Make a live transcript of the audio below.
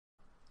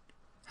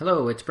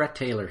Hello, it's Brett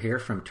Taylor here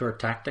from Tour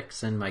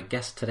Tactics, and my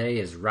guest today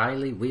is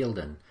Riley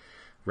Wheeldon.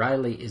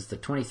 Riley is the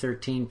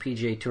 2013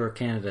 PGA Tour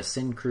Canada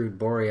Syncrude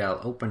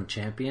Boreal Open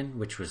champion,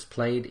 which was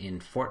played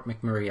in Fort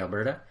McMurray,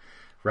 Alberta.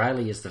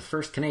 Riley is the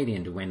first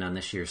Canadian to win on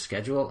this year's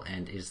schedule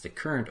and is the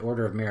current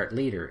Order of Merit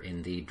leader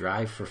in the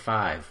Drive for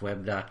Five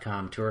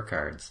Web.com Tour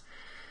Cards.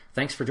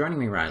 Thanks for joining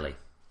me, Riley.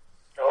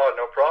 Oh,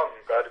 no problem.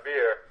 Glad to be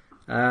here.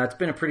 It's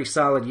been a pretty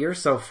solid year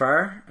so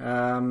far.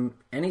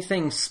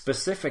 Anything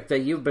specific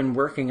that you've been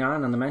working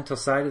on the mental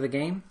side of the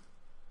game?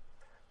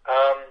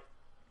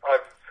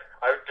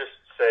 I would just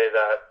say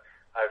that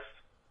I've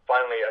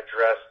finally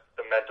addressed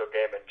the mental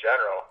game in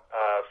general.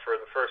 For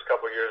the first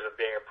couple of years of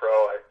being a pro,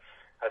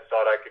 I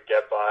thought I could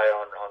get by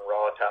on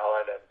raw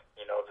talent and,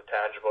 the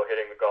tangible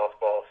hitting the golf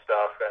ball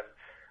stuff. And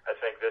I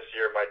think this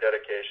year my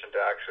dedication to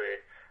actually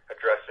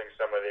addressing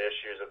some of the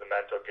issues of the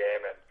mental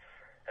game and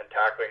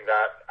tackling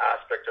that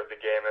aspect of the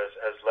game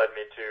has led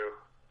me to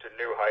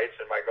new heights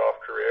in my golf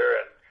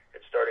career, and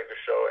it's starting to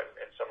show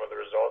in some of the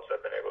results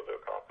I've been able to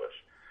accomplish.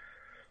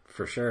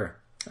 For sure.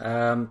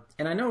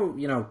 And I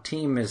know,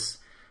 team is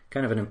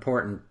kind of an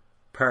important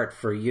part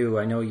for you.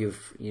 I know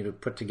you've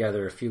put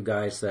together a few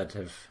guys that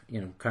have,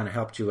 kind of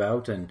helped you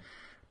out, and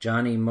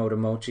Johnny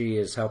Motomochi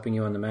is helping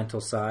you on the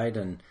mental side,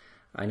 and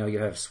I know you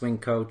have swing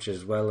coach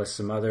as well as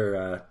some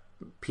other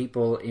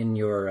people in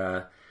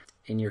your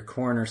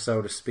corner,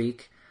 so to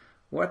speak.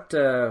 What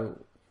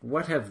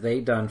have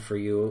they done for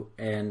you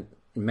and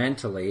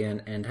mentally,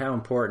 and how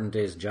important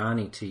is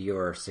Johnny to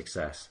your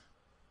success?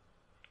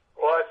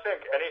 Well, I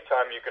think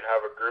anytime you can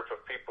have a group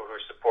of people who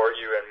support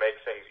you and make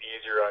things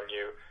easier on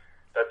you,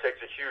 that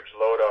takes a huge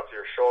load off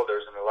your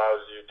shoulders and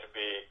allows you to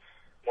be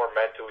more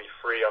mentally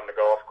free on the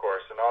golf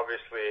course. And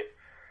obviously,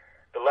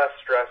 the less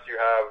stress you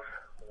have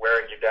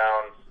wearing you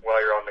down while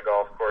you're on the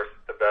golf course,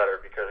 the better,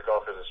 because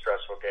golf is a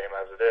stressful game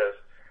as it is.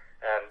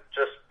 And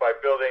just by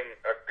building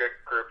a good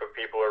group of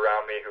people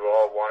around me who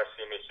all want to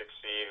see me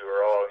succeed, who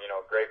are all,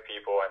 great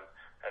people and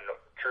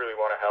truly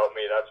want to help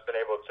me, that's been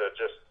able to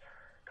just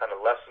kind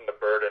of lessen the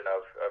burden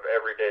of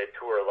everyday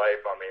tour life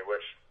on me,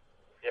 which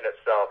in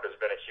itself has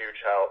been a huge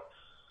help.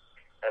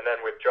 And then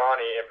with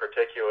Johnny in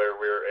particular,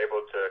 we were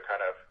able to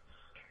kind of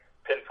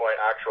pinpoint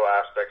actual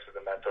aspects of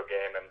the mental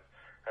game and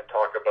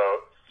talk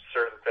about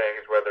certain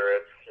things, whether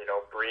it's,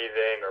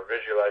 breathing or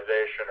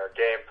visualization or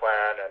game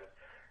plan, and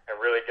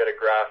really get a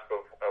grasp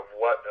of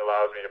what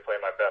allows me to play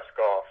my best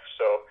golf.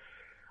 So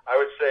I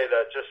would say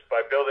that just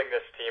by building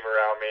this team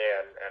around me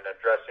and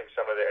addressing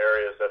some of the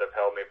areas that have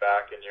held me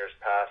back in years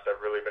past, I've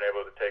really been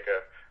able to take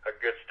a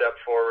good step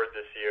forward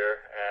this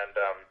year. And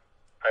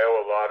I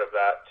owe a lot of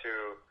that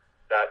to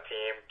that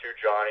team, to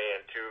Johnny,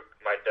 and to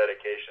my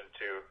dedication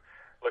to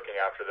looking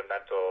after the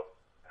mental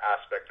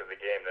aspect of the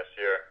game this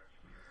year.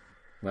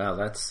 Well,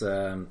 that's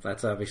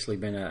obviously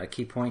been a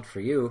key point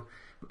for you.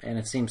 And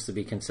it seems to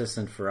be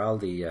consistent for all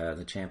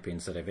the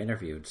champions that I've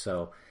interviewed.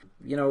 So,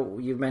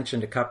 you've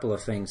mentioned a couple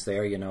of things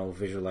there.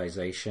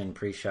 Visualization,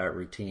 pre-shot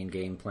routine,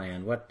 game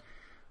plan.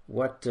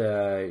 Let's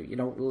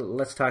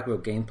talk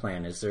about game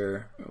plan.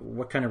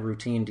 What kind of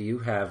routine do you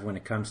have when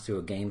it comes to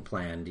a game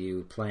plan? Do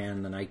you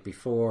plan the night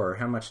before, or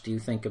how much do you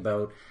think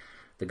about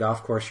the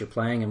golf course you're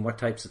playing, and what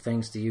types of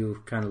things do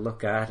you kind of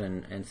look at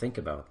and think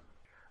about?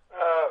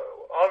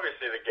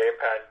 Obviously, the game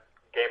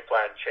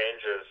plan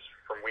changes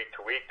from week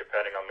to week,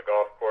 depending on the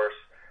golf course.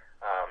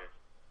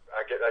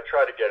 I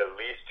try to get at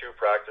least 2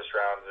 practice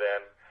rounds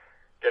in,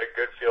 get a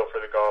good feel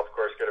for the golf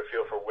course, get a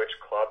feel for which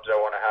clubs I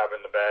want to have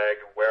in the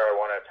bag, where I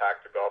want to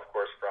attack the golf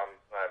course from.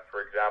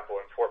 For example,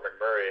 in Fort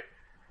McMurray,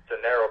 it's a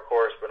narrow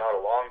course but not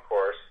a long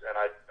course, and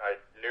I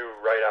knew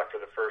right after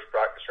the first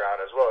practice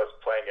round, as well as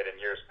playing it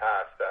in years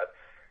past, that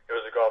it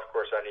was a golf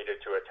course I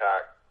needed to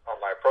attack on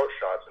my approach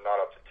shots and not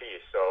up to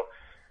tee. So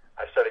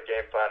I set a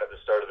game plan at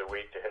the start of the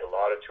week to hit a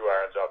lot of 2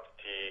 irons off the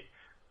tee,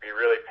 be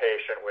really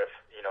patient with,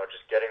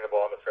 just getting the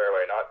ball in the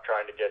fairway, not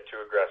trying to get too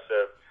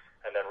aggressive,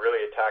 and then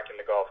really attacking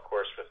the golf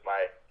course with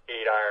my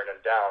 8 iron and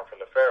down from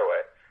the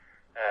fairway.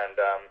 And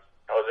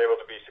I was able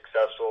to be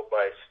successful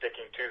by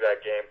sticking to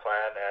that game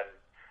plan, and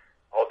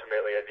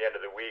ultimately at the end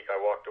of the week I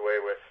walked away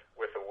with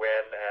a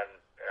win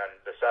and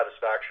the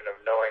satisfaction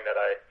of knowing that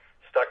I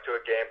stuck to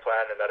a game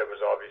plan and that it was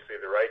obviously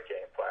the right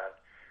game plan.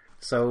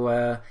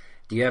 So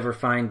do you ever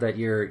find that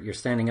you're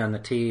standing on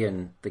the tee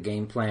and the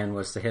game plan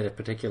was to hit a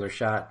particular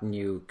shot and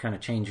you kind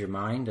of change your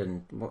mind?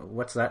 And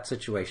what's that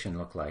situation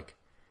look like?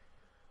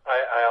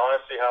 I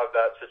honestly have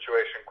that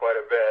situation quite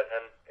a bit,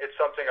 and it's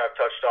something I've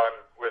touched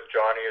on with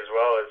Johnny as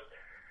well. Is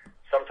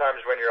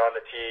sometimes when you're on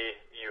the tee,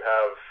 you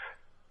have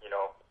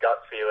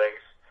gut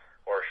feelings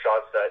or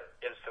shots that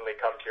instantly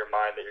come to your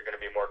mind that you're going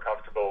to be more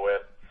comfortable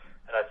with.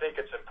 And I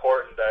think it's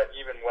important that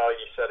even while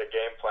you set a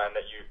game plan,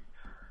 that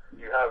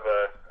you have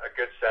a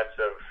good sense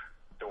of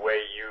the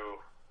way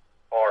you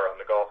are on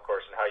the golf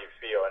course and how you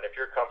feel. And if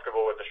you're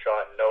comfortable with the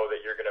shot and know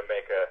that you're going to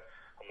make a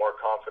more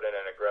confident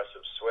and aggressive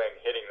swing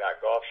hitting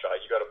that golf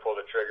shot, you got to pull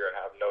the trigger and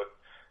have no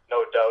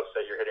doubts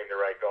that you're hitting the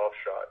right golf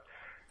shot.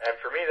 And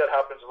for me, that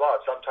happens a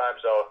lot.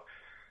 Sometimes I'll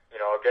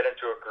I'll get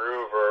into a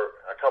groove,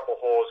 or a couple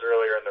holes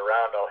earlier in the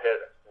round, I'll hit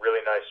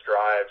really nice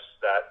drives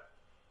that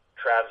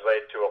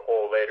translate to a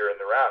hole later in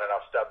the round, and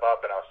I'll step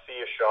up and I'll see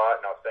a shot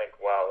and I'll think,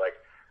 wow, like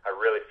I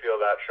really feel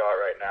that shot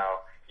right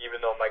now, even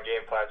though my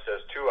game plan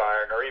says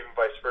 2-iron, or even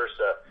vice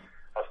versa.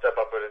 I'll step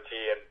up with a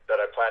tee and that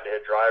I plan to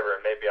hit driver,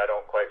 and maybe I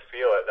don't quite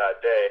feel it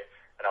that day,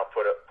 and I'll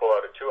pull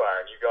out a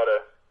 2-iron.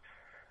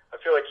 I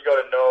feel like you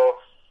gotta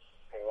know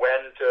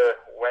when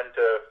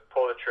to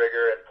pull the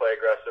trigger and play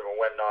aggressive, and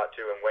when not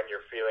to, and when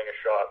you're feeling a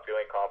shot,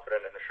 feeling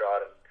confident in a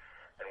shot,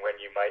 and when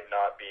you might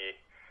not be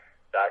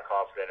that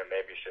confident and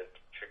maybe should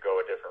go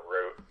a different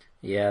route.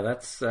 Yeah,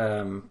 that's.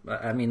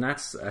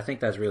 I think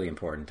that's really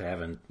important to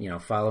having,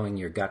 following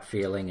your gut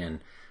feeling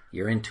and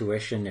your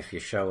intuition. If you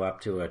show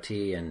up to a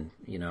tee and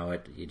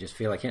you just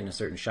feel like hitting a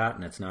certain shot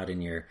and it's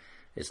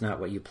not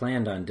what you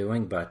planned on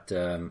doing, but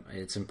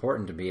it's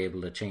important to be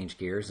able to change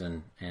gears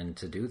and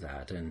to do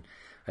that. And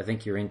I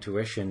think your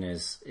intuition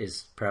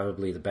is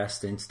probably the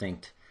best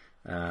instinct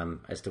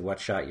as to what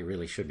shot you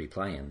really should be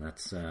playing.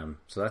 That's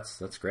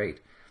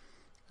great.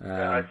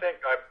 I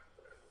think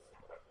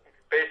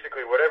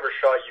basically whatever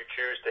shot you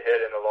choose to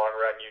hit in the long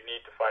run, you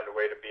need to find a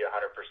way to be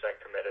 100%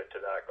 committed to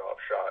that golf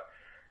shot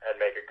and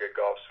make a good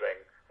golf swing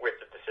with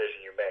the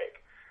decision you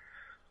make.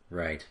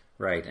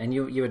 Right. And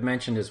you had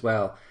mentioned as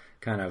well,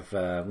 kind of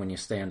when you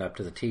stand up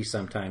to the tee,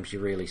 sometimes you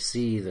really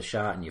see the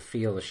shot and you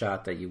feel the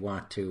shot that you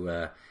want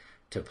to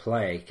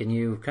play. Can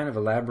you kind of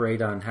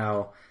elaborate on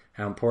how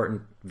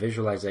important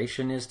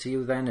visualization is to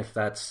you then, if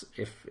that's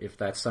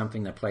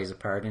something that plays a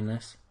part in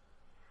this?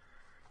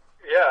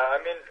 Yeah,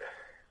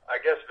 I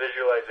guess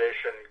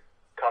visualization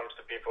comes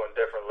to people in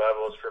different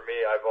levels. For me,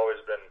 I've always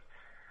been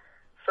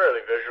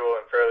fairly visual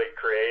and fairly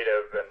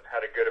creative and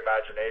had a good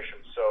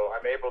imagination. So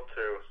I'm able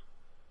to,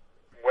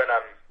 when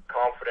I'm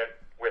confident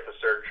with a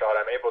certain shot,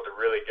 I'm able to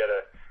really get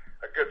a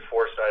good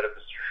foresight of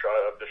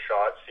the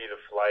shot, see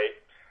the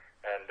flight,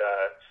 and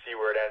see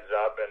where it ends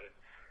up. And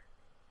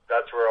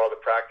that's where all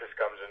the practice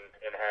comes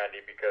in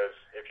handy, because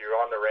if you're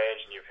on the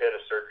range and you've hit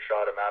a certain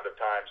shot amount of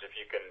times, if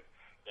you can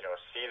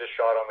see the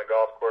shot on the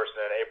golf course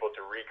and then able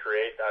to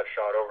recreate that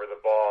shot over the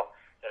ball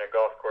in a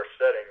golf course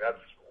setting,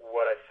 that's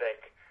what I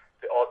think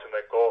the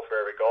ultimate goal for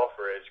every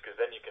golfer is, because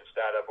then you can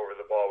stand up over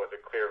the ball with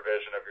a clear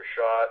vision of your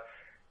shot,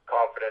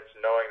 confidence,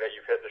 knowing that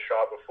you've hit the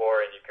shot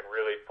before, and you can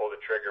really pull the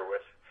trigger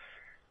with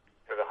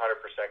 100%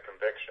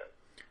 conviction.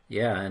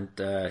 Yeah, and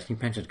you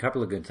mentioned a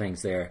couple of good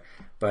things there,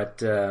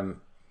 but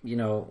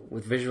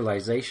with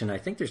visualization,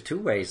 I think there's two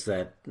ways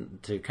to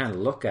kind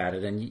of look at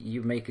it, and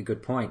you make a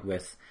good point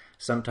with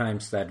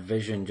sometimes that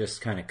vision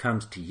just kind of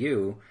comes to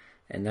you,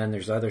 and then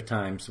there's other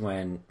times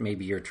when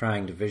maybe you're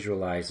trying to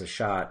visualize a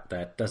shot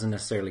that doesn't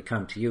necessarily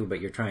come to you, but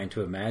you're trying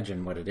to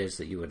imagine what it is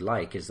that you would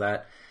like. Does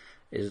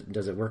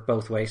it work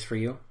both ways for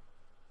you?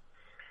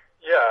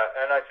 Yeah,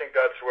 and I think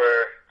that's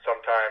where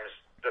sometimes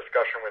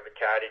discussion with the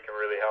caddy can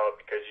really help,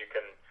 because you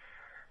can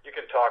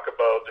talk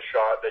about the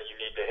shot that you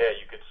need to hit.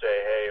 You could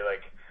say, hey,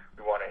 like,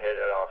 we want to hit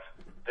it off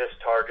this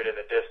target in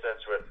the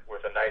distance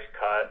with a nice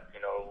cut,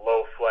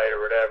 low flight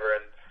or whatever,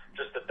 and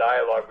just the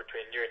dialogue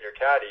between you and your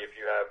caddy, if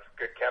you have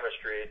good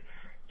chemistry,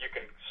 you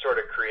can sort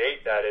of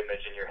create that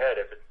image in your head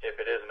if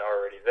it isn't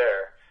already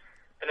there.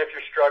 And if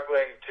you're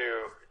struggling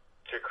to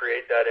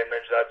create that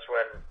image, that's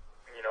when,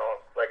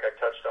 like I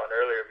touched on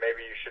earlier,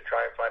 maybe you should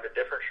try and find a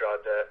different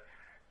shot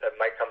that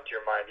might come to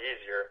your mind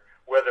easier.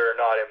 Whether or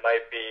not it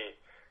might be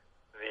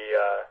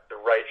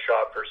the right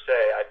shot per se,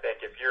 I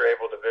think if you're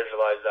able to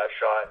visualize that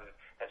shot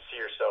and see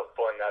yourself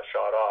pulling that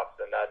shot off,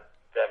 then that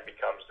then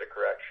becomes the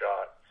correct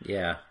shot.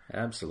 Yeah,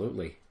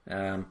 absolutely.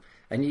 And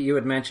you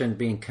had mentioned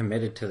being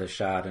committed to the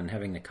shot and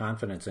having the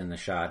confidence in the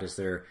shot. Is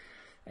there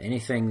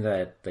anything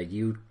that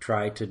you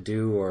try to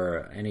do,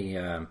 or any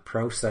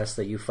process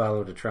that you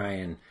follow to try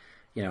and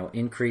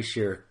increase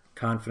your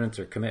confidence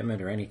or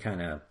commitment, or any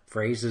kind of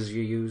phrases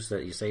you use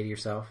that you say to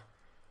yourself?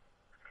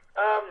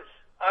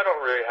 I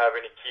don't really have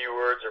any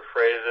keywords or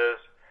phrases.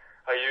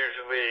 I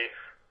usually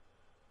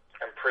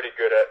am pretty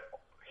good at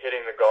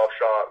hitting the golf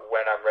shot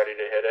when I'm ready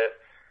to hit it,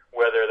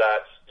 whether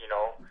that's,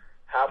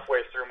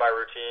 halfway through my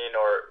routine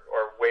or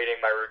waiting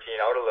my routine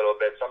out a little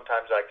bit.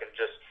 Sometimes I can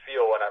just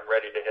feel when I'm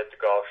ready to hit the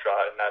golf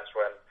shot, and that's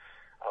when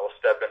I will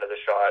step into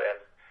the shot and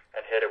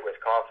hit it with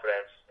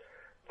confidence.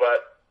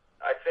 But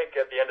I think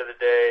at the end of the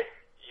day,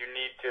 you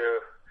need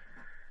to,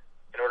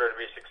 in order to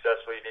be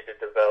successful, you need to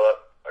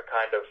develop a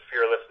kind of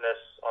fearlessness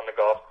on the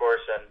golf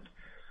course and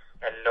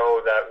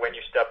know that when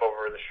you step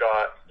over the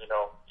shot,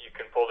 you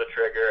can pull the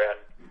trigger and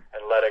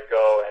let it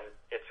go, and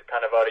it's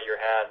kind of out of your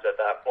hands at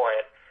that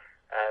point,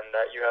 and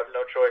that you have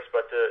no choice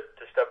but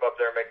to step up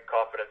there and make a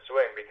confident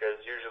swing, because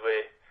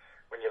usually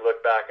when you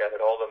look back at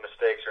it, all the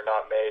mistakes are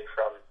not made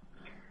from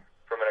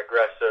an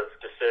aggressive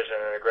decision,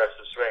 an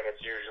aggressive swing.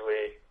 It's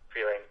usually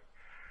feeling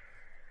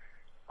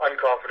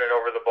unconfident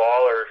over the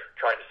ball or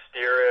trying to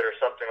steer it or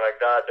something like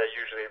that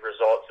usually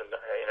results in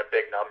a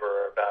big number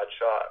or a bad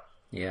shot.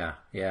 Yeah,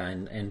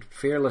 and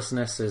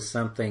fearlessness is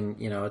something,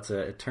 it's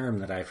a term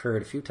that I've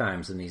heard a few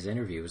times in these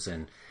interviews,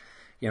 and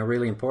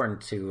really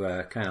important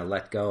to kind of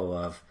let go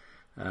of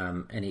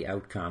any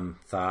outcome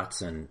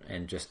thoughts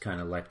and just kind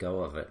of let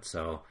go of it.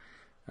 So,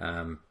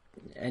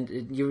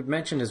 and you would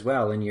mention as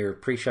well in your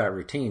pre-shot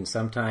routine,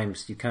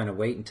 sometimes you kind of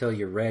wait until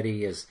you're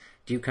ready.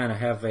 Do you kind of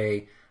have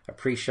a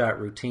pre-shot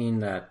routine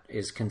that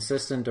is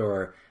consistent,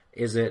 or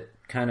is it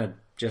kind of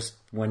just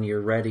when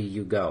you're ready,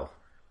 you go?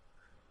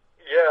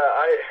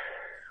 Yeah,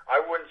 I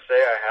wouldn't say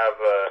I have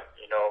a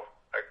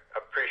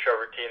pre-shot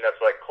routine that's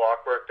like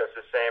clockwork, that's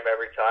the same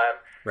every time.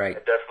 Right.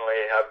 I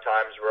definitely have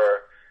times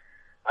where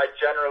I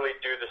generally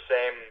do the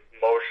same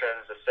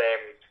motions, the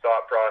same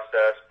thought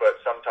process,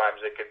 but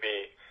sometimes it could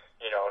be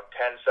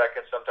 10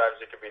 seconds, sometimes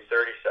it could be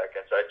 30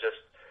 seconds. I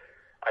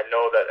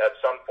know that at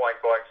some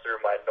point going through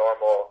my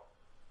normal,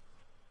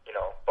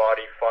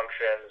 body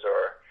functions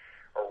or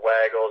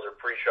waggles or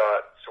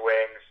pre-shot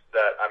swings,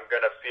 that I'm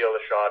going to feel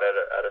the shot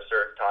at a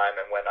certain time,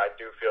 and when I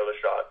do feel the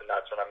shot, then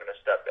that's when I'm going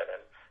to step in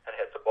and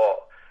hit the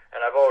ball.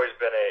 And I've always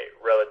been a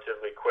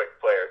relatively quick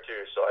player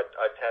too, so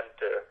I tend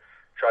to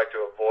try to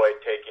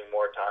avoid taking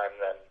more time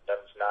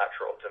than's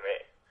natural to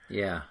me.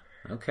 Yeah,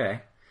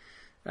 okay.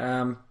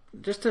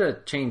 Just to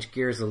change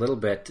gears a little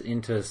bit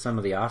into some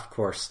of the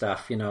off-course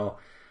stuff, with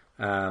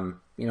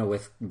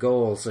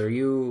goals, are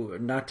you,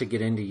 not to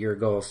get into your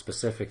goals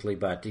specifically,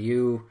 but do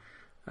you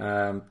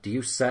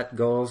set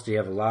goals? Do you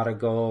have a lot of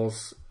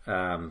goals?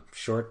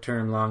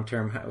 Short-term,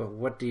 long-term?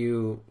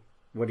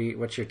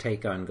 What's your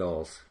take on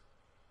goals?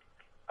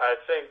 I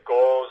think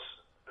goals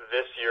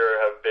this year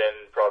have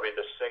been probably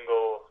the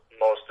single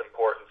most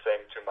important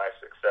thing to my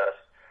success.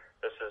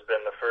 This has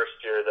been the first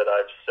year that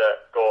I've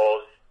set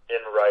goals in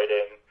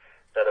writing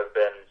that have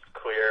been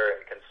clear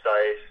and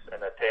concise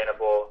and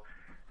attainable,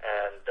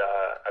 and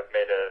I've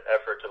made an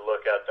effort to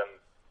look at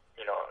them,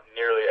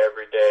 nearly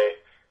every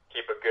day,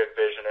 keep a good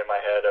vision in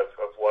my head of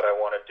what I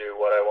want to do,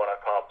 what I want to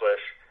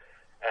accomplish,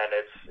 and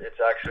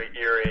it's actually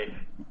eerie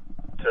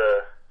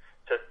to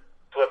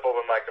flip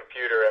open my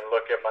computer and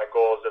look at my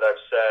goals that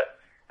I've set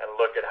and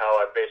look at how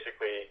I've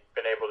basically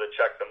been able to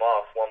check them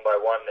off one by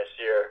one this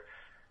year.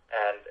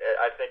 And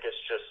I think it's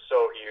just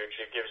so huge.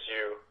 It gives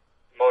you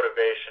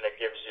motivation. It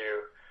gives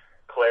you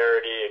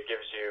clarity. It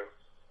gives you,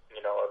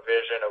 a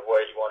vision of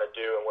what you want to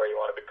do and where you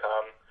want to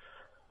become.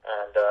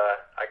 And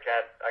I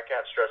can't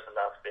stress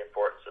enough the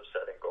importance of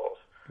setting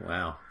goals.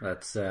 Wow,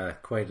 that's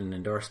quite an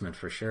endorsement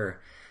for sure.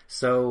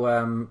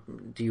 So,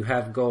 do you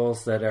have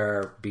goals that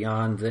are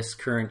beyond this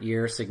current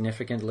year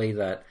significantly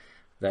that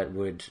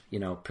would,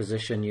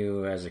 position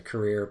you as a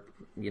career,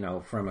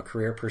 from a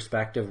career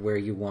perspective where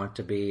you want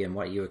to be and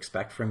what you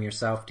expect from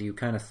yourself? Do you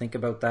kind of think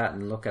about that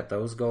and look at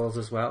those goals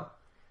as well?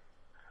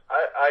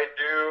 I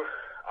do.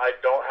 I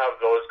don't have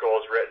those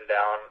goals written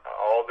down.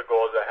 All the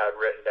goals I had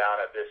written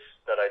down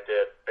that I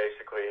did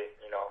basically,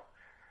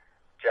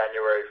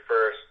 January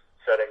 1st,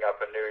 setting up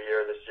a new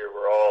year this year,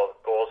 were all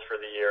goals for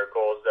the year,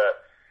 goals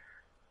that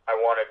I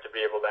wanted to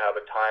be able to have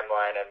a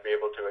timeline and be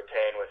able to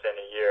attain within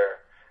a year.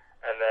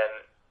 And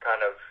then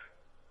kind of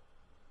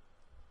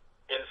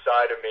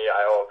inside of me,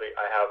 I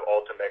have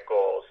ultimate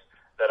goals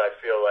that I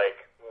feel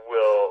like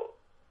will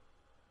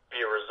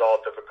be a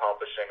result of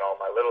accomplishing all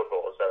my little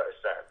goals that I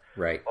set.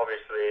 Right.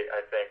 Obviously,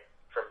 I think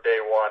from day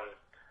one,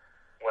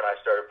 when I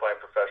started playing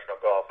professional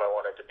golf, I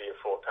wanted to be a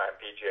full-time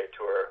PGA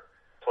Tour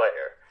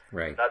player.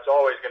 Right. That's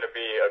always going to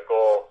be a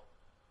goal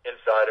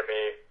inside of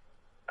me,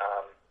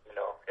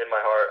 in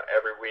my heart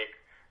every week.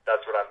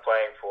 That's what I'm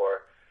playing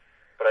for.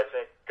 But I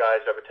think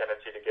guys have a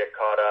tendency to get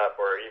caught up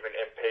or even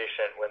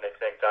impatient when they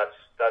think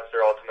that's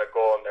their ultimate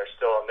goal and they're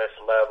still on this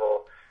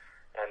level,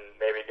 and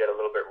maybe get a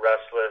little bit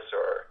restless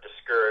or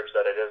discouraged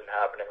that it isn't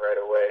happening right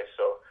away.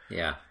 So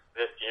yeah,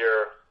 this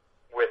year,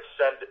 with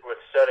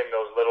setting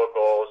those little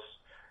goals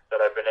that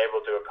I've been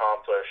able to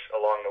accomplish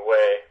along the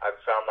way, I've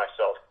found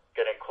myself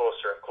getting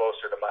closer and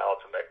closer to my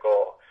ultimate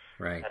goal.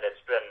 Right. And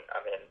it's been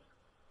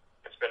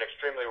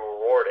extremely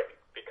rewarding,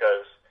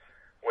 because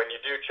when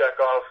you do check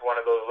off one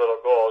of those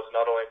little goals,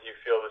 not only do you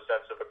feel the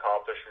sense of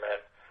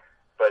accomplishment,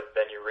 but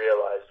then you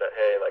realize that,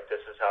 hey, like, this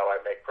is how I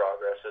make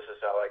progress. This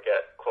is how I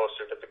get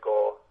closer to the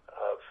goal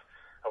of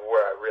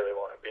where I really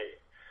want to be.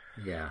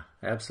 Yeah,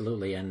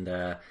 absolutely. And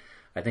I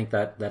think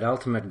that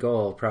ultimate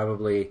goal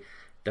probably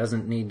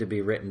doesn't need to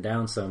be written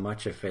down so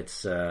much if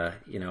it's so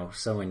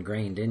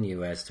ingrained in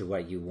you as to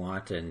what you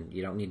want, and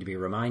you don't need to be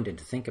reminded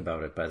to think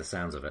about it by the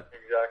sounds of it.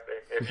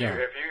 Exactly.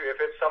 If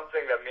it's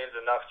something that means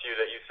enough to you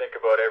that you think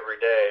about every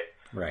day,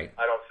 right,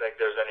 I don't think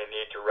there's any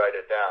need to write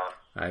it down.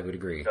 I would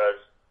agree. Because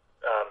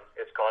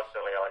it's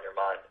constantly on your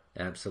mind.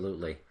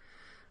 Absolutely.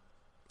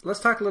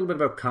 Let's talk a little bit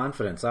about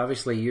confidence.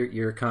 Obviously,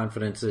 your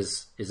confidence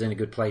is in a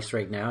good place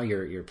right now.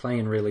 You're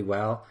playing really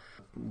well.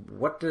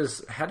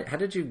 How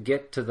did you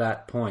get to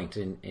that point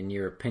in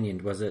your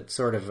opinion? Was it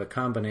sort of a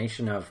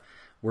combination of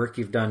work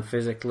you've done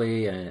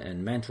physically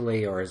and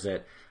mentally, or is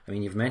it,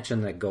 you've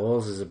mentioned that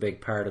goals is a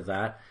big part of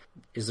that.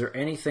 Is there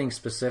anything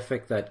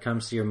specific that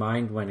comes to your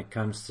mind when it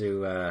comes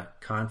to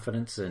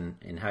confidence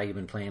and how you've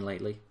been playing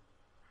lately?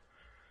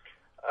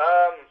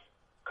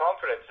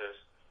 Confidence is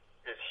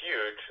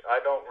huge. I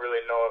don't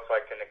really know if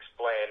I can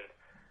explain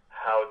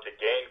how to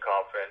gain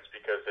confidence,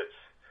 because it's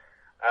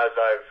as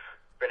I've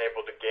been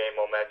able to gain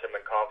momentum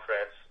and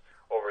confidence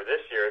over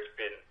this year, it's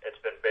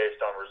been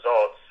based on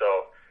results.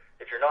 So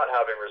if you're not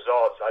having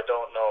results, I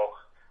don't know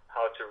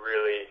how to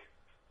really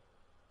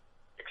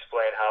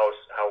explain how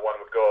one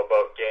would go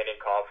about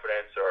gaining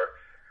confidence or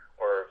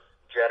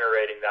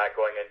generating that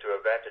going into an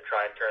event to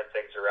try and turn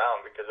things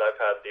around, because I've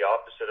had the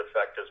opposite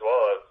effect as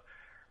well of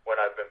when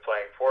I've been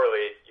playing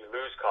poorly, you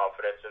lose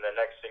confidence, and the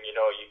next thing you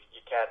know,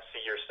 you can't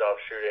see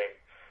yourself shooting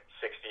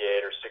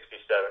 68 or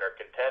 67 or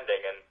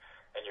contending,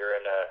 and you're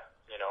in a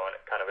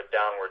kind of a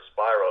downward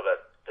spiral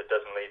that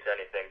doesn't lead to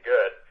anything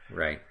good.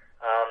 Right.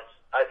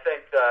 I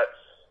think that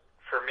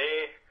for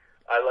me,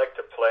 I like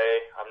to play.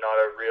 I'm not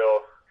a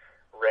real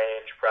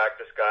range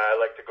practice guy. I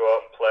like to go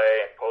out and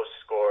play and post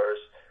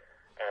scores.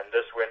 And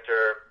this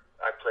winter,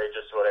 I played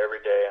just about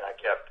every day, and I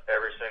kept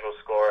every single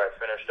score. I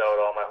finished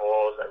out all my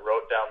holes. I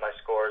wrote down my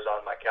scores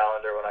on my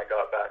calendar when I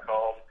got back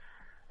home.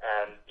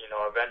 And,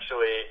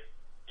 eventually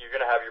you're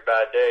going to have your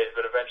bad days,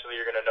 but eventually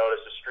you're going to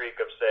notice a streak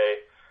of,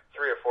 say,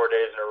 3 or 4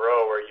 days in a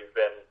row where you've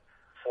been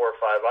 4 or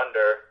 5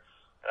 under.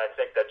 And I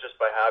think that just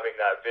by having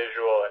that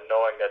visual and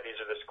knowing that these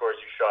are the scores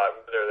you shot,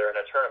 whether they're in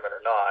a tournament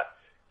or not,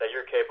 that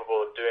you're capable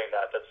of doing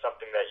that. That's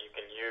something that you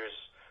can use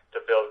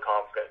to build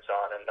confidence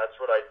on. And that's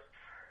what I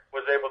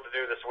was able to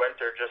do this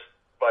winter just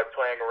by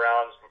playing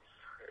rounds,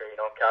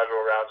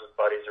 casual rounds with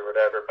buddies or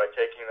whatever, by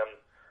taking them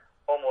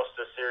almost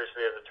as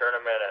seriously as a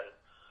tournament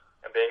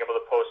and being able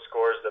to post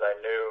scores that I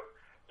knew,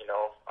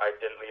 I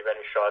didn't leave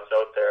any shots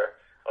out there.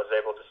 I was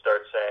able to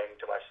start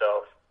saying to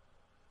myself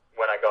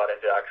when I got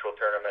into actual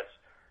tournaments,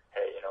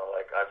 hey,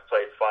 I've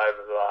played 5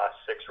 of the last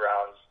 6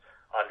 rounds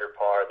under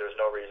par. There's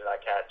no reason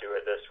I can't do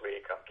it this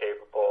week. I'm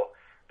capable.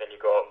 Then you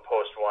go out and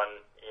post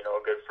one,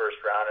 a good first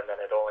round, and then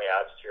it only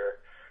adds to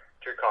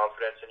your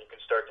confidence, and you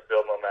can start to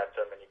build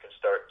momentum, and you can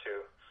start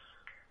to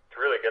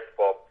really get the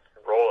ball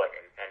rolling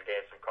and gain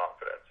some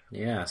confidence.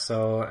 Yeah,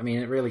 so,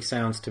 it really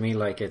sounds to me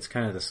like it's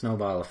kind of the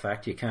snowball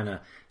effect. You kind of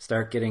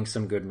start getting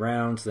some good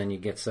rounds, then you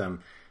get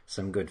some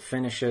good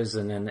finishes,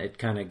 and then it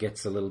kind of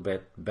gets a little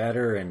bit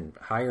better and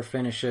higher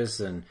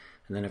finishes, and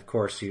then, of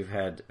course, you've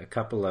had a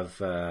couple of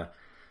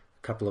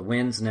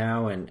wins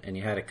now, and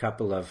you had a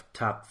couple of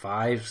top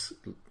 5s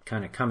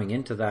kind of coming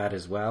into that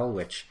as well,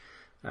 which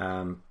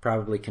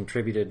probably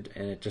contributed,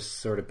 and it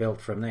just sort of built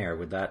from there.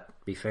 Would that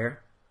be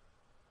fair?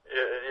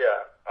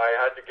 Yeah. I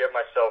had to get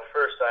myself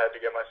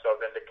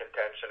into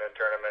contention in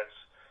tournaments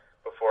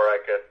before I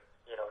could,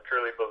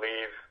 truly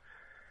believe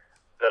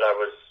that I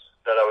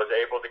was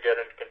able to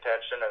get into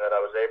contention and that I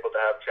was able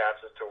to have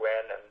chances to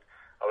win. And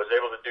I was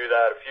able to do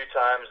that a few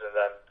times, and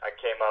then I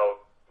came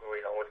out,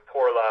 with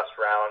poor last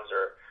rounds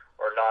or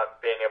not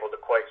being able to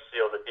quite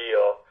seal the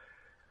deal.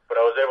 But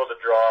I was able to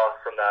draw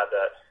from that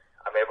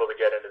I'm able to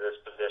get into this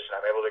position.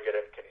 I'm able to get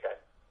into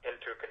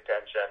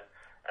contention,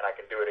 and I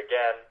can do it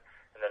again.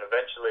 And then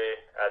eventually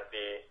at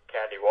the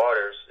Kandy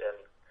Waters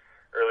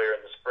earlier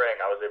in the spring,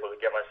 I was able to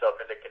get myself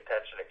into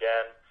contention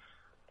again.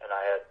 And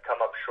I had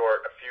come up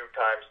short a few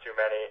times too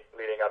many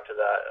leading up to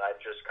that, and I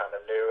just kind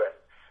of knew and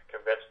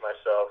convinced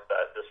myself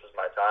that this was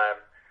my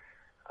time.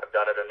 I've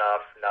done it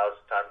enough. Now's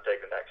the time to take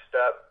the next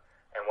step.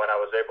 And when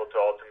I was able to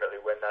ultimately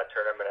win that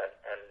tournament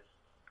and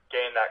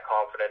gain that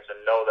confidence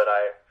and know that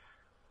I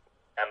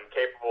am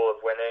capable of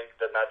winning,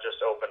 then that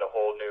just opened a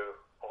whole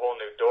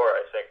new door,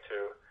 I think,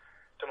 to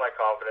my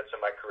confidence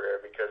in my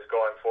career. Because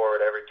going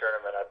forward, every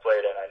tournament I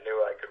played in, I knew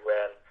I could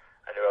win.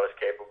 I knew I was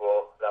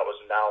capable. That was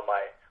now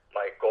my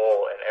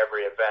goal in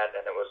every event,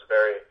 and it was a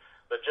very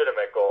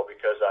legitimate goal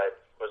because I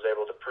was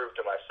able to prove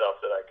to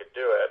myself that I could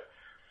do it.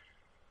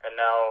 And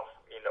now,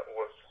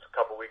 a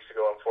couple weeks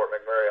ago in Fort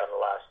McMurray on the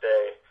last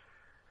day,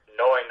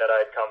 knowing that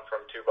I'd come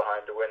from 2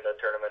 behind to win the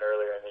tournament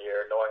earlier in the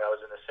year, knowing I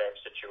was in the same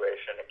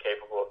situation and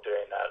capable of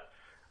doing that,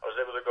 I was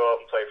able to go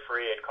out and play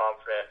free and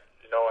confident,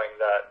 knowing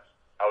that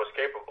I was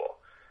capable.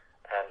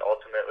 And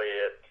ultimately,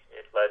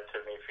 it led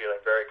to me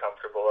feeling very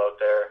comfortable out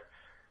there,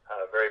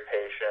 very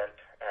patient,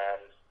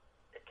 and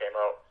it came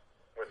out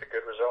with a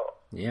good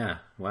result. Yeah,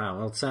 wow.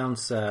 Well, it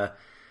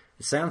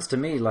sounds to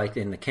me like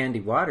in the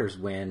Kandy Waters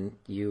win,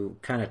 you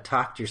kind of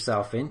talked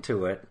yourself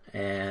into it,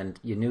 and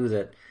you knew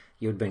that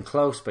you'd been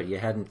close, but you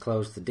hadn't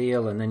closed the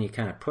deal, and then you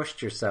kind of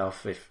pushed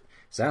yourself,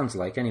 sounds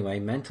like anyway,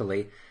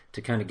 mentally,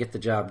 to kind of get the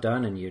job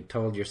done, and you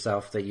told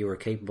yourself that you were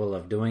capable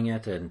of doing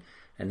it, and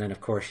then,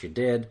 of course, you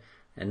did.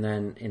 And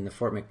then in the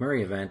Fort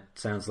McMurray event,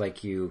 sounds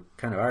like you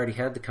kind of already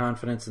had the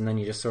confidence, and then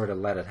you just sort of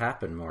let it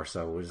happen more.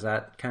 So was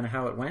that kind of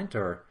how it went,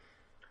 or?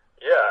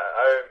 Yeah,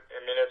 I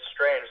mean, it's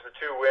strange. The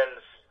 2 wins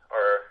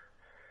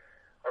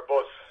are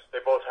both, they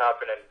both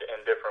happen in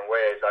different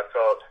ways. I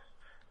felt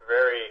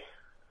very,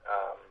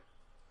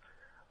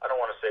 I don't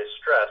want to say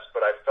stressed,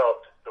 but I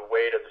felt the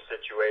weight of the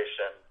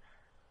situation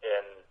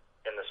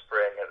in the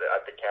spring at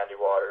the Kandy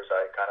Waters.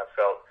 I kind of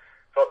felt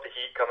the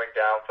heat coming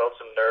down, felt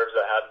some nerves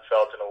I hadn't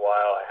felt in a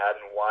while. I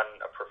hadn't won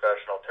a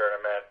professional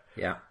tournament.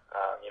 Yeah.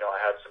 I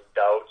had some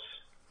doubts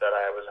that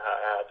I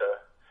had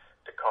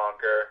to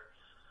conquer.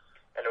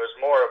 And it was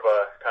more of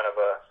a kind of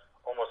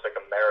almost like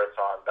a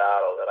marathon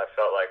battle that I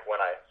felt like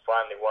when I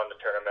finally won the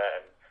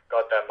tournament and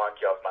got that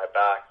monkey off my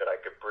back, that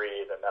I could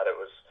breathe, and that it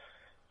was,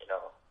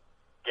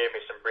 gave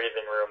me some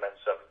breathing room and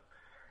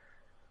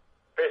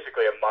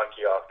basically a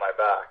monkey off my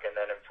back. And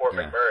then in Fort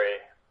McMurray,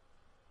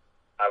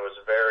 I was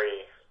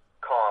very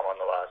calm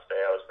on the last day.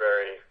 I was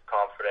very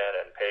confident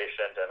and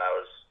patient, and I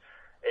was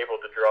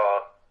able to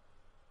draw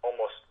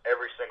almost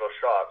every single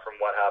shot from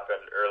what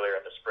happened earlier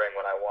in the spring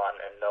when I won,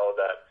 and know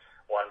that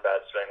one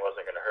bad swing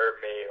wasn't going to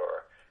hurt me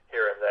or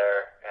here and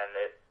there. And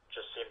it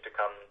just seemed to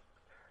come,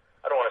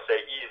 I don't want to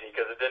say easy,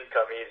 because it didn't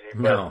come easy,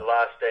 but the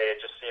last day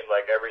it just seemed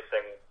like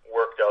everything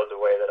worked out the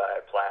way that I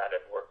had planned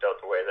and worked out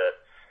the way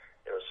that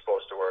it was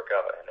supposed to work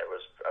out. And it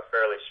was a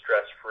fairly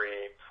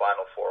stress-free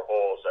final 4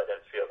 holes. I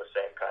didn't feel the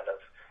same kind of,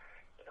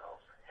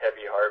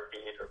 heavy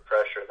heartbeat or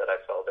pressure that I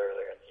felt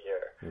earlier in the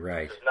year.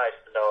 Right. It's nice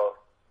to know,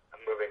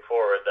 moving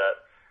forward,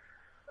 that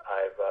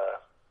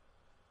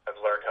I've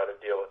learned how to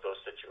deal with those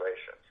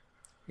situations.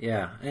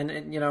 Yeah, and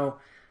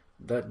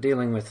that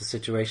dealing with the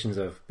situations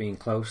of being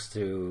close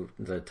to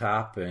the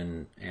top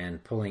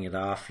and pulling it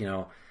off,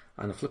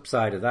 on the flip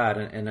side of that,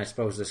 and I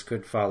suppose this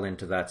could fall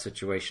into that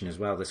situation as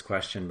well, this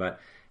question,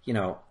 but,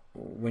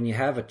 when you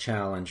have a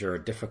challenge or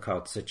a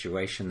difficult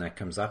situation that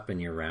comes up in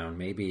your round,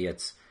 maybe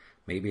it's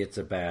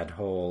a bad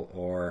hole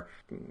or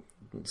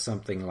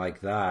something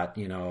like that,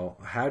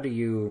 how do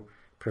you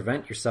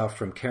prevent yourself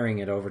from carrying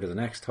it over to the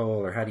next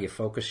hole, or how do you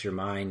focus your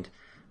mind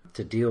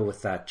to deal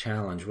with that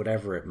challenge,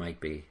 whatever it might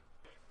be?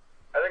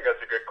 I think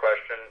that's a good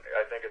question.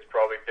 I think it's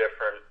probably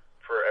different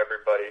for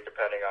everybody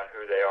depending on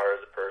who they are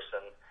as a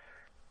person.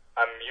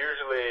 I'm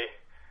usually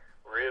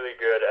really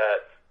good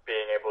at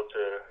being able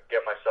to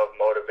get myself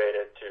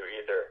motivated to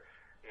either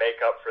make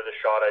up for the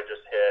shot I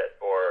just hit,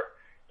 or,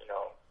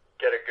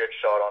 get a good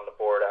shot on the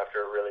board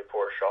after a really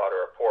poor shot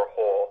or a poor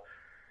hole.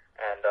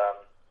 And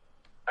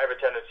I have a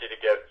tendency to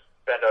get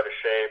bent out of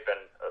shape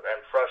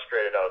and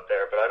frustrated out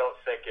there, but I don't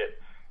think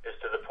it is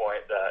to the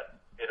point that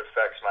it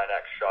affects my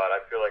next shot.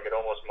 I feel like it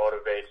almost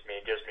motivates me,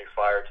 gives me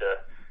fire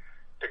to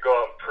go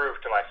out and prove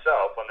to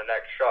myself on the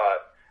next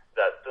shot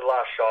that the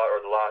last shot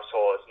or the last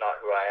hole is not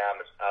who I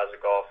am as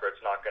a golfer. It's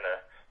not going to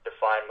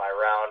define my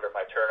round or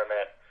my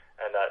tournament,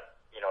 and that,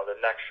 the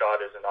next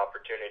shot is an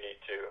opportunity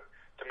to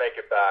make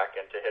it back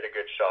and to hit a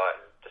good shot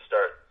and to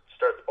start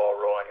the ball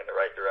rolling in the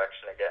right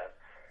direction again.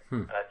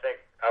 And I think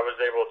I was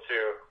able to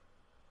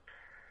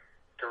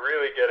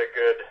really get a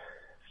good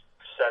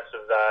sense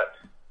of that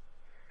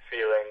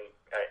feeling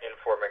in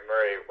Fort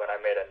McMurray when I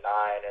made a 9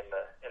 in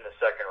the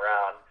second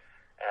round,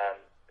 and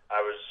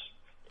I was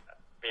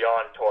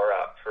beyond tore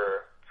up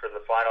for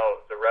the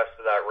rest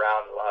of that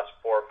round, the last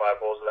 4 or 5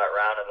 holes of that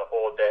round, and the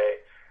whole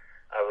day.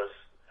 I was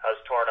as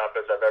torn up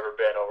as I've ever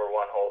been over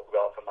one hole of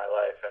golf in my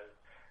life. And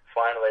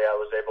finally I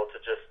was able to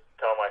just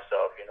tell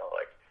myself,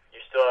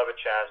 you still have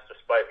a chance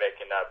despite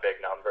making that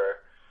big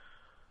number.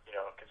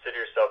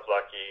 Consider yourself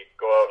lucky,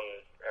 go out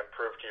and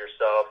prove to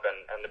yourself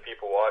and the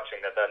people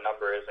watching that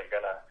number isn't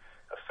going to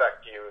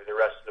affect you the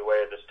rest of the way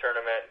of this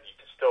tournament. You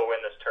can still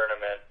win this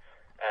tournament.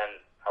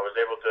 And I was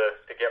able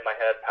to get my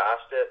head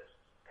past it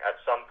at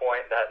some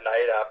point that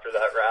night after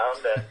that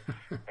round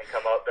and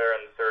come out there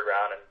in the third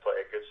round and play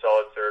a good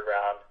solid third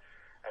round.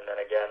 And then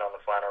again on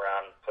the final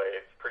round, play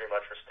pretty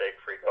much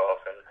mistake-free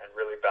golf and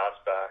really bounce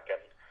back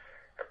and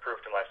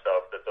prove to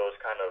myself that those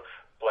kind of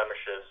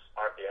blemishes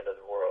aren't the end of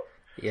the world.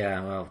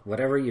 Yeah, well,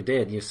 whatever you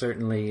did, you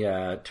certainly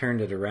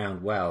turned it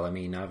around well. I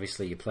mean,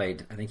 obviously you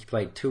played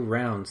 2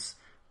 rounds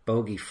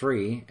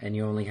bogey-free, and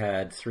you only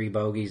had 3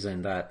 bogeys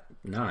in that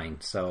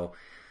 9. So,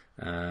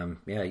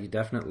 you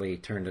definitely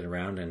turned it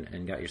around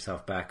and got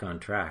yourself back on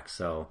track.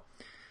 So,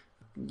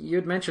 you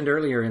had mentioned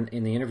earlier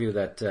in the interview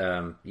that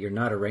you're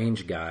not a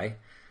range guy.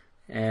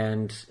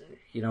 And,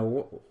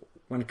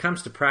 when it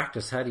comes to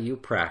practice, how do you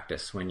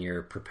practice when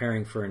you're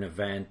preparing for an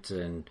event?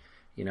 And,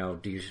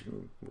 do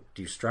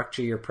you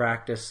structure your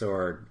practice,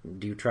 or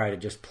do you try to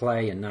just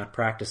play and not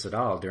practice at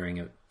all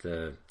during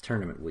the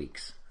tournament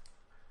weeks?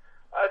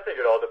 I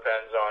think it all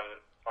depends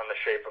on the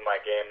shape of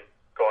my game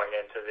going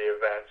into the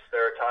events.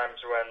 There are times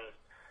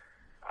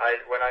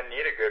when I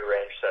need a good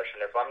range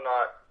session. If I'm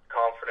not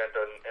confident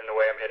in the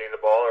way I'm hitting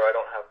the ball, or I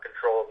don't have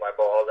control of my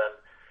ball, then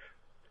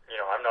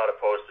I'm not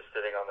opposed to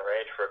sitting on the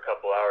range for a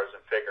couple hours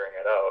and figuring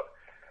it out.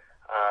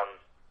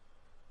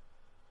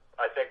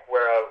 I think what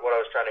I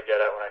was trying to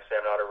get at when I say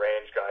I'm not a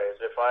range guy is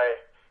if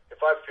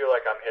I feel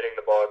like I'm hitting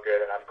the ball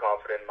good and I'm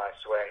confident in my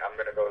swing, I'm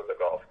going to go to the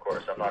golf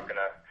course. I'm not going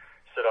to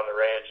sit on the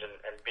range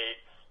and beat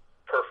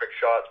perfect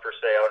shots per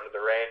se out into the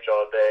range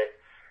all day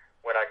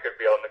when I could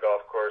be out in the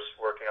golf course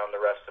working on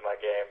the rest of my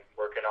game,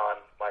 working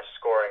on my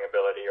scoring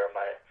ability or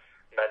my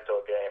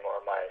mental game or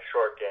my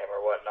short game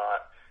or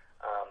whatnot.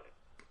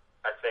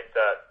 I think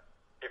that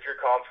if you're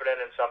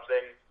confident in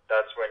something,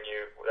 that's when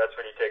you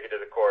take it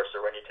to the course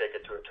or when you take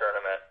it to a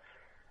tournament.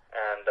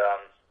 And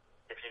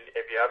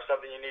if you have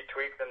something you need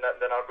tweaked, then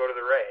I'll go to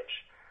the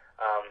range.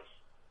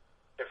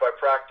 If I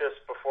practice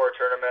before a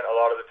tournament, a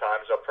lot of the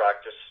times I'll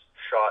practice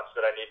shots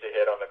that I need to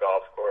hit on the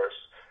golf course.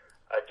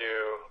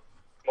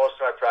 Most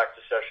of my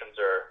practice sessions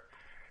are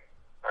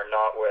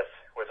not with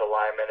with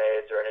alignment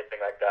aids or anything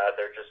like that.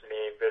 They're just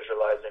me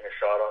visualizing a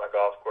shot on a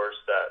golf course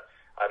that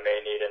I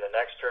may need in the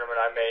next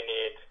tournament. I may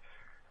need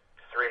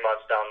 3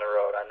 months down the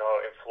road. I know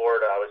in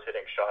Florida I was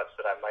hitting shots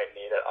that I might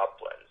need at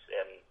Uplands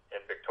in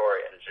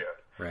Victoria in June.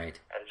 Right.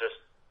 And just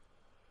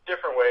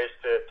different ways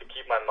to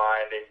keep my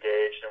mind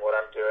engaged in what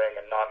I'm doing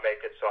and not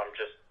make it so I'm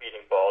just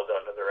beating balls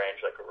out into the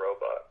range like a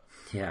robot.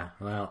 Yeah,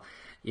 well,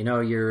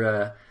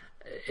 you're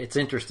it's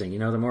interesting.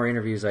 The more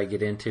interviews I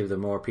get into, the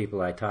more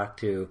people I talk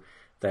to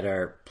that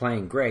are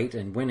playing great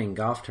and winning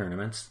golf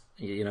tournaments.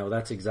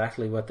 That's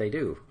exactly what they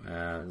do.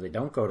 They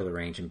don't go to the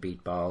range and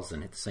beat balls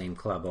and hit the same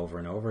club over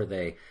and over.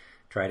 They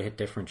try to hit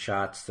different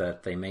shots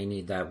that they may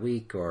need that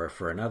week or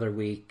for another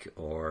week,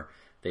 or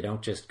they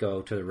don't just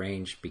go to the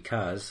range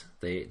because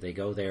they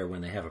go there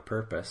when they have a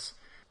purpose.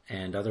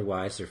 And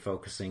otherwise they're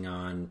focusing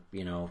on,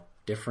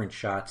 different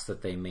shots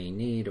that they may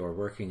need, or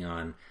working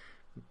on,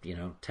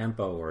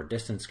 tempo or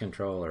distance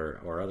control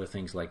or other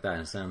things like that.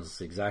 And it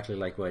sounds exactly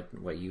like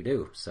what you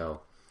do.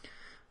 So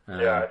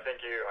yeah, I think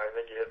you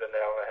hit the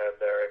nail on the head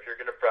there. If you're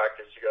going to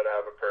practice, you got to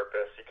have a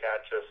purpose. You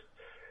can't just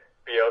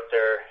be out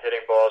there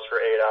hitting balls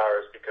for 8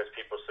 hours because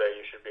people say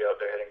you should be out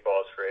there hitting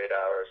balls for 8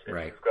 hours. If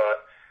right. You've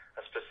got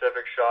a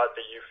specific shot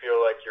that you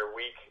feel like you're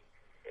weak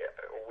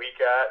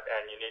at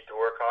and you need to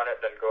work on it,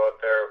 then go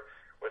out there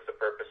with the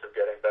purpose of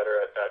getting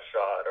better at that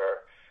shot.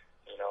 Or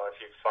if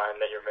you find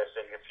that you're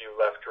missing a few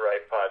left to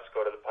right putts,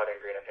 go to the putting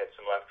green and hit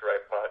some left to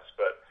right putts.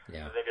 But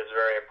yeah. I think it's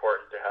very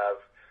important to have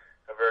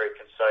a very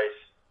concise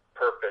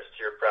purpose to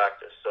your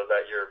practice so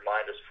that your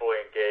mind is fully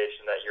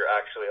engaged and that you're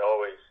actually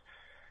always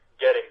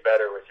getting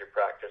better with your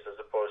practice as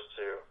opposed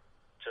to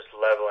just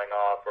leveling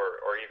off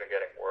or even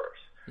getting worse.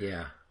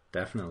 Yeah,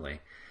 definitely.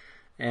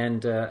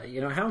 And,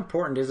 how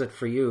important is it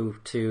for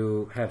you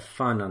to have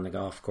fun on the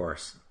golf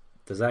course?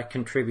 Does that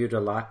contribute a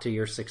lot to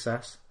your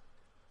success?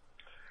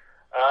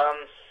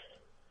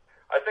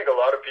 I think a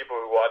lot of people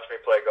who watch me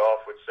play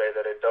golf would say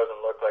that it doesn't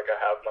look like I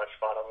have much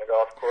fun on the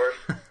golf course.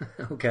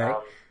 Okay.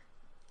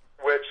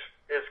 Which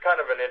is kind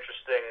of an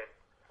interesting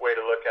way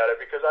to look at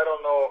it, because I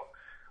don't know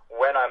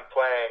when I'm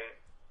playing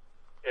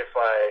if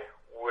I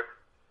would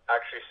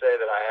actually say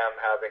that I am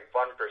having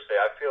fun per se.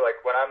 I feel like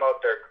when I'm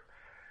out there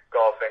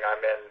golfing,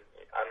 I'm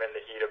in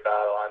the heat of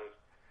battle.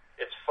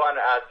 It's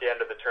fun at the end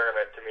of the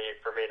tournament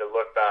for me to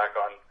look back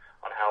on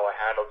how I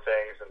handled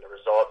things and the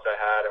results I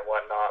had and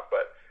whatnot.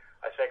 But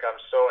I think I'm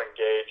so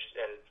engaged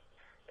in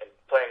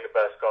playing the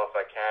best golf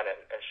I can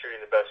and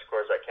shooting the best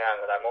scores I can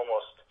that I'm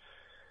almost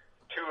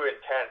too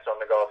intense on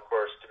the golf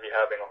course to be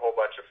having a whole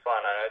bunch of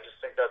fun. And I just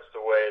think that's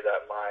the way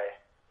that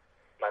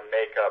my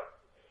makeup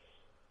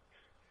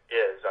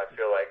is. I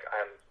feel like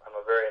I'm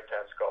a very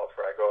intense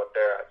golfer. I go out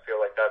there, I feel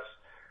like that's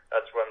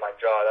when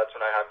that's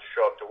when I have to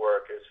show up to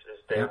work is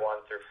day 1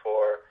 through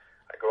 4.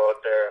 I go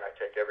out there and I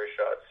take every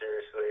shot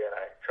seriously and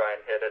I try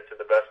and hit it to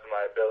the best of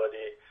my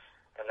ability.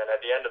 And then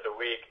at the end of the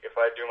week, if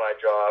I do my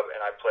job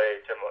and I play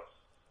to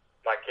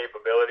my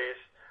capabilities,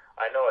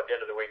 I know at the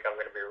end of the week I'm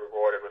going to be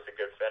rewarded with a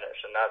good finish.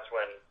 And that's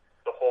when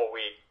the whole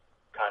week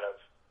kind of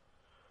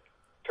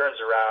turns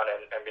around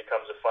and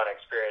becomes a fun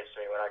experience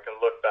to me, when I can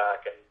look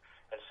back and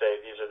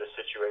say, these are the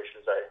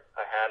situations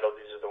I handled,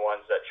 these are the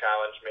ones that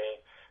challenged me,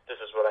 this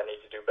is what I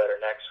need to do better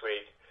next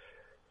week.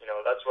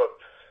 That's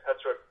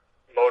what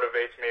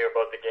motivates me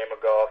about the game of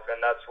golf, and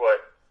that's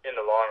what, in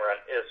the long run,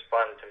 is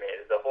fun to me.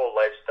 The whole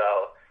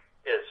lifestyle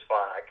is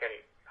fun. I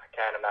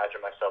can't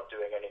imagine myself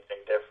doing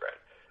anything different.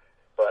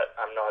 But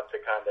I'm not the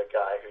kind of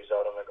guy who's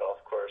out on the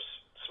golf course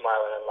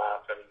smiling and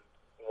laughing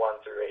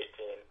 1 through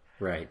 18.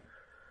 Right.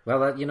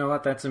 Well, you know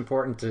what? That's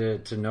important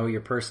to know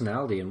your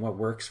personality and what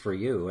works for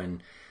you,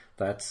 and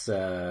that's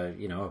a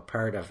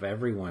part of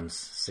everyone's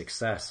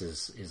success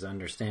is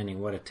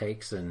understanding what it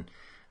takes and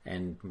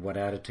what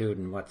attitude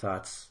and what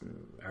thoughts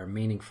are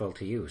meaningful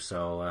to you.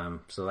 So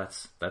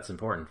that's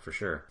important for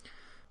sure.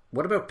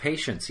 What about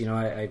patience?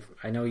 I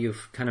know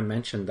you've kind of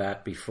mentioned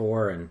that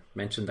before and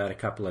mentioned that a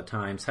couple of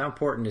times. How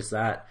important is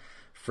that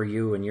for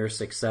you and your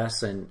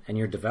success and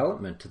your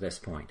development to this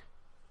point?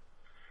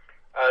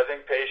 I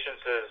think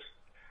patience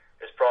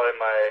is probably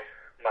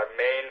my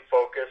main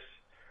focus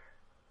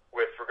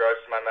with regards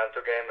to my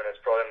mental game, and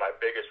it's probably my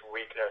biggest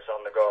weakness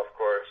on the golf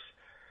course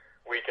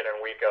week in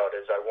and week out,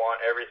 is I want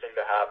everything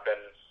to happen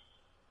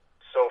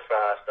so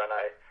fast, and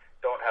I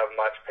don't have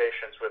much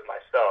patience with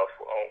myself.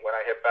 When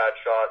I hit bad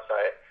shots,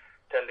 I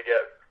tend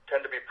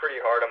to be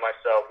pretty hard on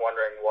myself,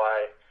 wondering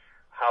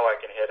how I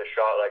can hit a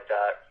shot like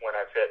that when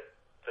I've hit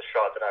the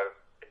shot that I've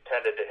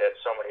intended to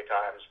hit so many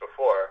times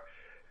before.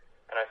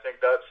 And I think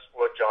that's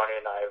what Johnny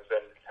and I have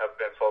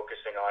been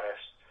focusing on.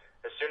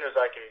 As soon as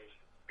I can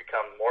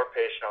become more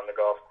patient on the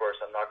golf course,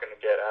 I'm not going to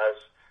get as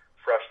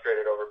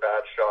frustrated over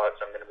bad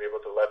shots. I'm going to be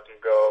able to let them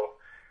go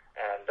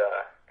and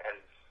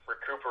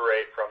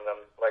recuperate from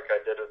them like I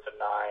did with the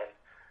 9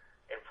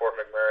 in Fort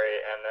McMurray.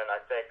 And then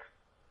I think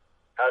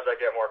as I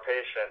get more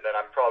patient, then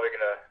I'm probably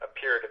going to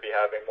appear to be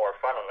having more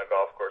fun on the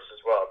golf course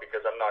as well,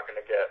 because I'm not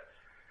going to get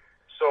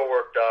so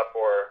worked up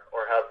or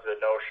have the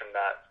notion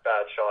that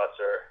bad shots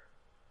are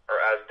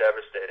as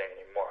devastating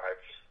anymore.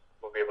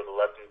 will be able to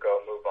let them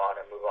go, move on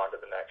to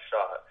the next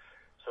shot.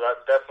 So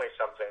that's definitely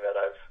something that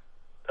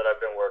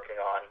I've been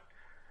working on.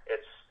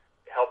 It's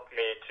helped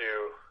me to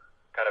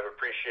kind of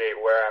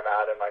appreciate where I'm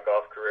at in my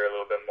golf career a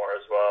little bit more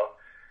as well.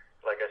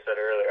 Like I said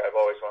earlier, I've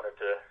always wanted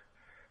to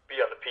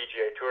be on the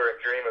PGA Tour and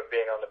dream of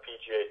being on the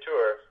PGA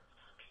Tour.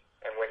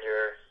 And when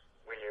you're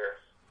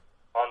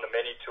on the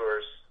mini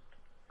tours,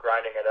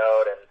 grinding it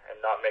out and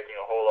not making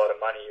a whole lot of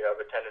money, you have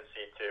a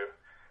tendency to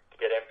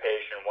get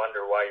impatient,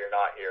 wonder why you're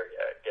not here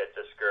yet, get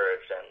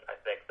discouraged. And I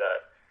think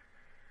that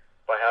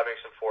by having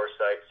some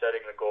foresight,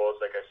 setting the goals,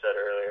 like I said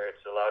earlier,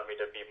 it's allowed me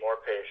to be more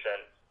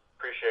patient,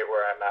 appreciate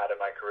where I'm at in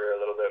my career a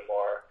little bit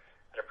more,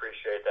 and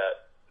appreciate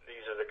that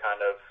these are the kind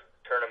of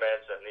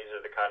tournaments and these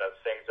are the kind of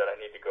things that I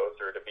need to go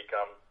through to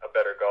become a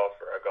better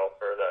golfer, a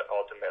golfer that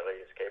ultimately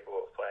is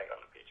capable of playing on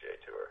the PGA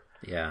Tour.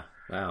 Yeah,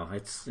 wow,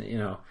 it's,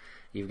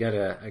 you've got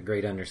a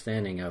great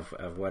understanding of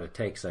what it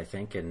takes, I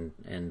think, and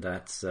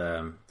that's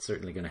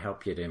certainly going to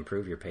help you to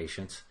improve your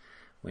patience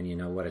when you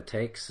know what it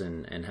takes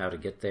and how to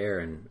get there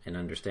and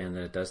understand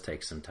that it does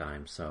take some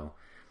time. So,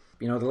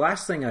 the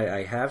last thing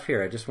I have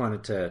here, I just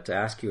wanted to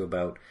ask you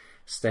about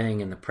staying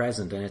in the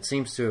present, and it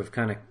seems to have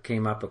kind of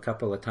came up a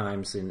couple of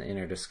times in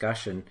our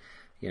discussion,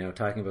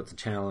 talking about the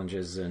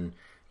challenges and,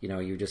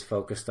 you just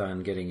focused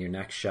on getting your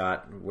next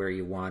shot where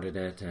you wanted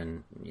it,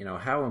 and,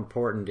 how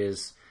important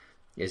is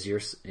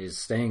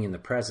staying in the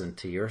present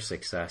to your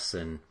success,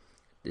 and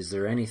is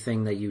there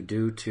anything that you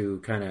do to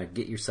kind of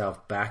get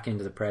yourself back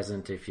into the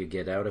present if you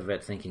get out of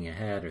it thinking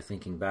ahead or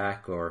thinking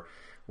back, or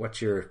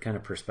what's your kind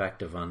of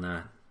perspective on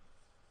that?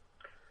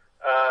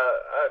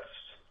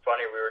 It's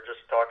funny, we were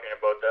just talking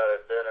about that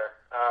at dinner.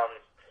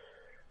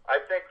 I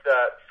think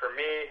that for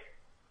me,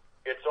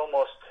 it's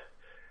almost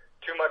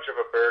too much of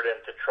a burden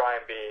to try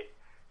and be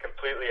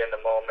completely in the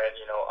moment,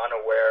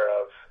 unaware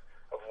of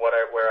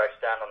where I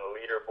stand on the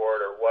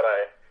leaderboard or what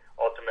I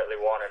ultimately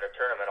want in a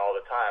tournament all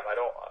the time. I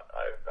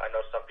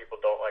know some people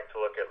don't like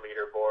to look at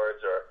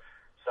leaderboards, or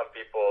some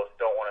people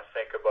don't want to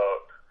think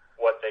about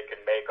what they can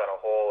make on a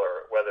hole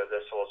or whether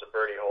this hole's a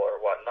birdie hole or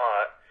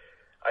whatnot.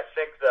 I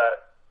think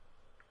that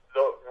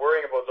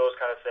worrying about those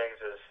kind of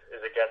things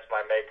is against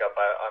my makeup.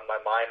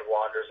 My mind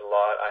wanders a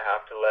lot. I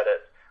have to let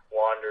it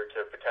wander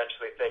to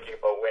potentially thinking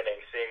about winning,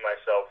 seeing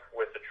myself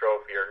with the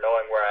trophy, or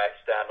knowing where I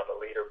stand on the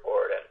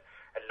leaderboard, and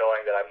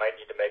knowing that I might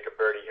need to make a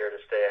birdie here to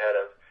stay ahead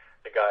of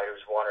the guy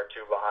who's one or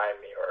two behind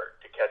me, or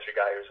to catch a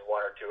guy who's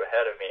one or two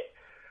ahead of me.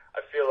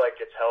 I feel like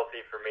it's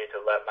healthy for me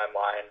to let my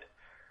mind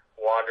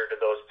wander to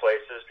those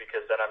places,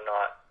 because then I'm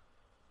not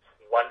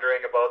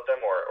wondering about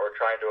them or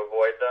trying to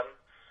avoid them.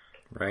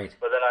 Right.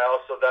 But then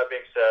that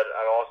being said,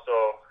 I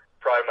also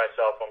pride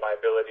myself on my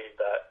ability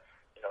that,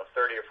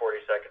 30 or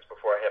 40 seconds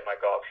before I hit my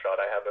golf shot,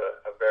 I have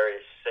a very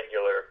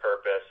singular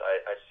purpose.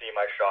 I see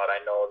my shot. I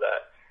know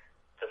that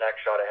the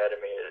next shot ahead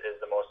of me is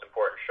the most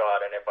important shot.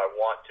 And if I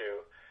want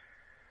to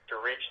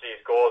reach these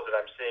goals that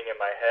I'm seeing in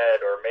my head,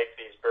 or make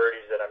these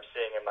birdies that I'm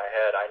seeing in my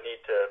head, I need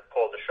to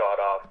pull the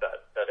shot off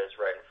that is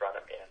right in front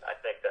of me. And I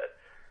think that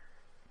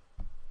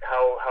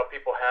how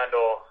people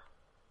handle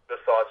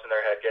the thoughts in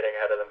their head getting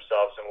ahead of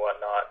themselves and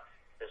whatnot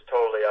is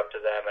totally up to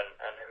them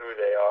and who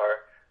they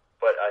are.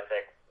 But I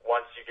think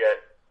once you get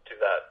to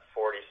that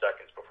 40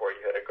 seconds before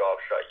you hit a golf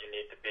shot, you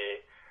need to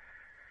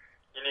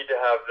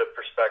have the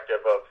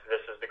perspective of,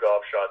 this is the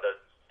golf shot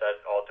that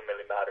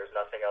ultimately matters.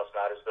 Nothing else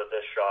matters but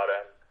this shot,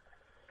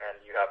 and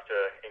you have to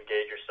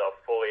engage yourself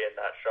fully in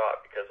that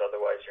shot, because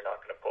otherwise you're not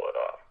going to pull it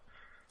off.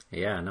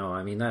 Yeah, no,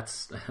 I mean,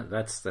 that's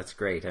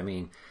great. I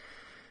mean,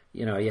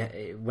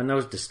 when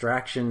those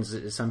distractions,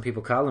 some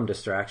people call them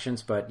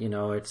distractions, but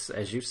it's,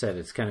 as you said,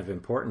 it's kind of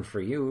important for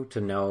you to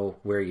know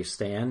where you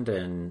stand,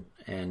 and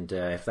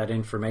if that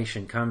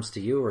information comes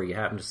to you, or you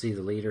happen to see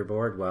the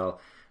leaderboard,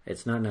 well,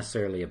 it's not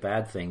necessarily a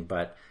bad thing.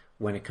 But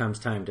when it comes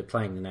time to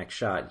playing the next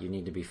shot, you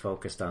need to be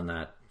focused on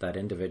that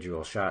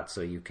individual shot,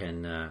 so you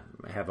can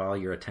have all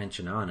your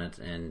attention on it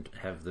and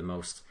have the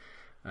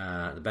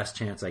best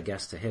chance, I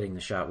guess, to hitting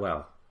the shot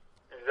well.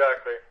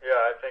 Exactly.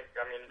 Yeah,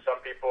 I mean, some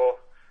people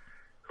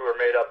who are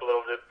made up a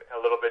little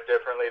bit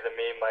differently than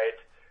me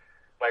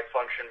might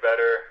function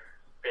better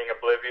being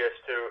oblivious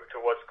to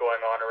what's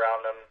going on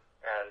around them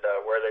and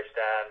where they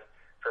stand.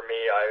 For me,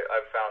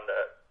 I've found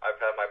that I've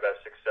had my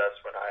best success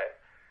when I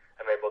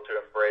am able to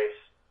embrace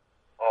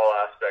all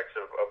aspects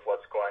of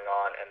what's going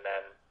on, and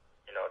then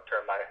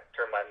turn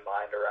my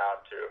mind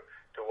around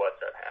to what's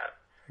at hand.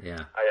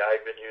 Yeah, I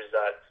even use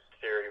that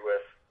theory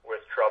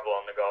with trouble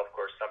on the golf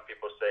course. Some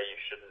people say you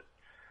shouldn't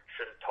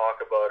talk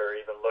about or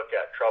even look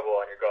at trouble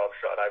on your golf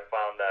shot. I've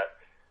found that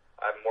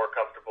I'm more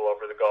comfortable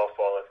over the golf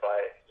ball if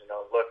I,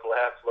 look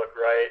left, look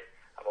right.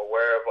 I'm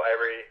aware of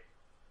every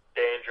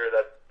danger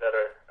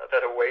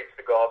that awaits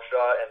the golf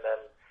shot, and then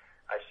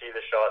I see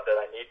the shot that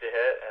I need to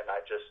hit, and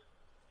I just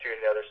tune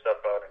the other stuff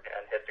out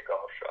and hit the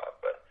golf shot.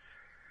 But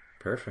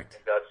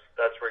perfect. I think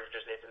that's where you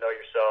just need to know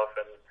yourself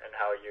and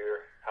how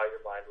your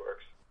mind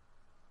works.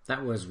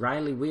 That was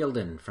Riley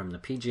Wheeldon from the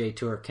PGA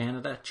Tour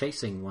Canada,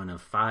 chasing one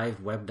of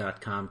 5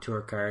 Web.com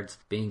tour cards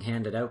being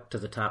handed out to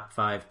the top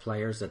 5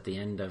 players at the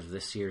end of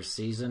this year's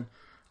season.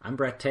 I'm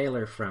Brett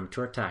Taylor from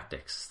Tour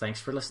Tactics. Thanks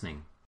for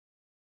listening.